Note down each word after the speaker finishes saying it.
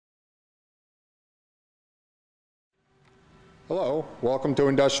Hello, welcome to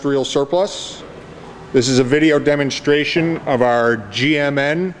Industrial Surplus. This is a video demonstration of our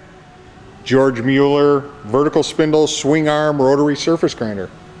GMN George Muller vertical spindle swing arm rotary surface grinder.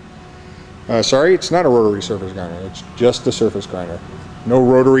 Sorry, it's not a rotary surface grinder, it's just a surface grinder. No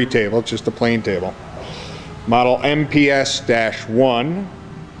rotary table, it's just a plain table. Model MPS-1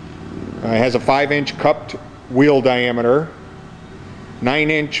 has a 5-inch cupped wheel diameter,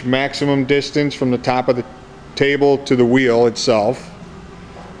 9-inch maximum distance from the top of the table to the wheel itself,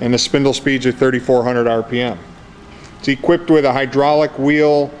 and the spindle speeds are 3,400 RPM. It's equipped with a hydraulic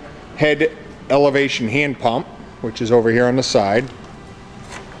wheel head elevation hand pump, which is over here on the side,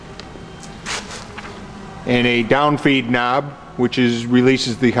 and a downfeed knob, which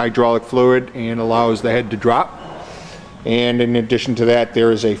releases the hydraulic fluid and allows the head to drop. And in addition to that,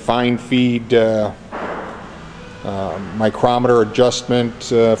 there is a fine feed micrometer adjustment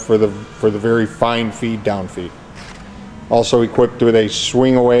for the very fine feed down feed. Also equipped with a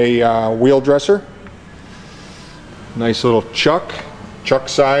swing away wheel dresser. Nice little chuck. Chuck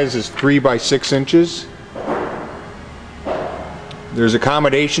size is 3 by 6 inches. There's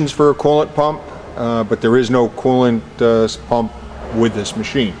accommodations for a coolant pump, but there is no coolant pump with this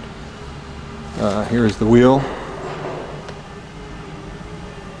machine. Here's the wheel.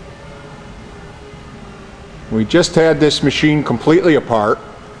 We just had this machine completely apart,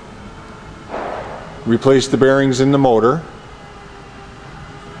 replaced the bearings in the motor,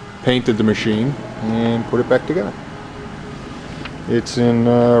 painted the machine, and put it back together. It's in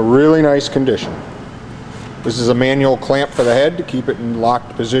really nice condition. This is a manual clamp for the head to keep it in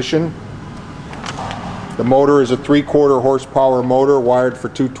locked position. The motor is a 3/4 horsepower motor wired for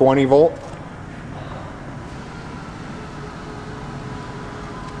 220 volt.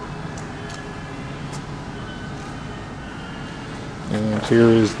 And here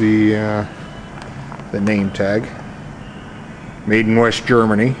is the name tag. Made in West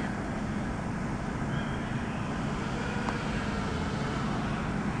Germany.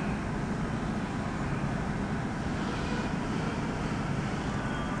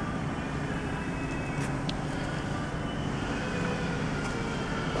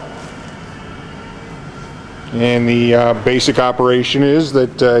 And the basic operation is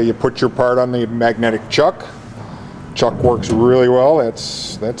that you put your part on the magnetic chuck. Chuck works really well.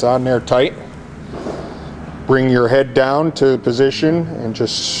 That's on there tight. Bring your head down to position and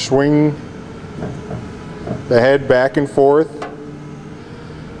just swing the head back and forth.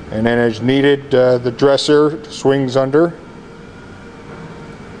 And then as needed, the dresser swings under,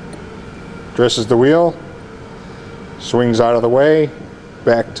 dresses the wheel, swings out of the way,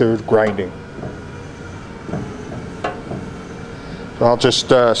 back to grinding. So I'll just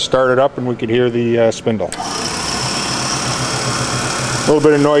start it up and we can hear the spindle. A little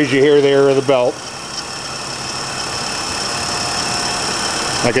bit of noise you hear there of the belt.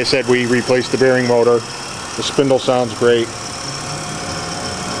 Like I said, we replaced the bearing motor. The spindle sounds great.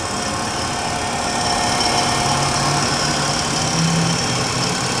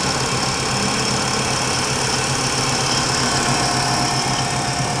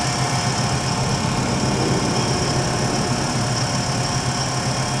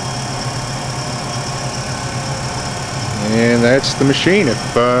 And that's the machine.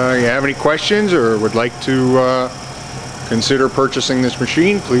 If you have any questions or would like to consider purchasing this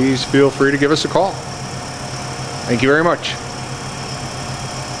machine, please feel free to give us a call. Thank you very much.